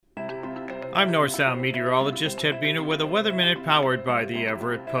I'm North Sound meteorologist Ted Beener with a Weather Minute powered by the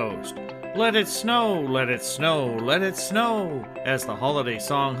Everett Post. Let it snow, let it snow, let it snow. As the holiday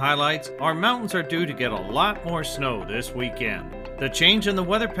song highlights, our mountains are due to get a lot more snow this weekend. The change in the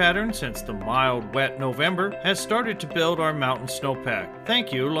weather pattern since the mild, wet November has started to build our mountain snowpack.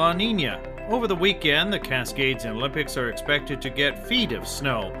 Thank you, La Nina. Over the weekend, the Cascades and Olympics are expected to get feet of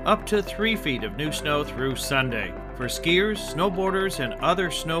snow, up to 3 feet of new snow through Sunday. For skiers, snowboarders, and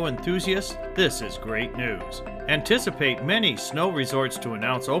other snow enthusiasts, this is great news. Anticipate many snow resorts to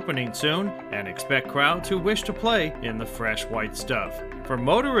announce opening soon, and expect crowds who wish to play in the fresh white stuff. For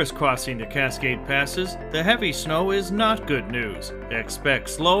motorists crossing the Cascade Passes, the heavy snow is not good news. Expect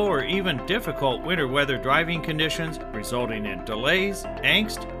slow or even difficult winter weather driving conditions, resulting in delays,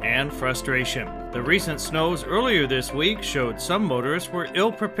 angst, and frustration. The recent snows earlier this week showed some motorists were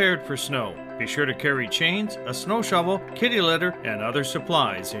ill-prepared for snow. Be sure to carry chains, a snow shovel, kitty litter, and other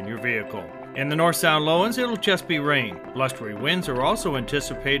supplies in your vehicle. In the North Sound Lowlands, it'll just be rain. Blustery winds are also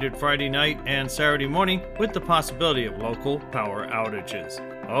anticipated Friday night and Saturday morning, with the possibility of local power outages.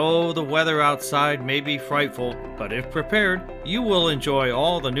 Oh, the weather outside may be frightful, but if prepared, you will enjoy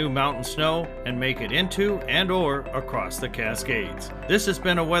all the new mountain snow and make it into and/or across the Cascades. This has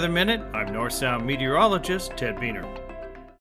been a Weather Minute. I'm North Sound meteorologist Ted Beener.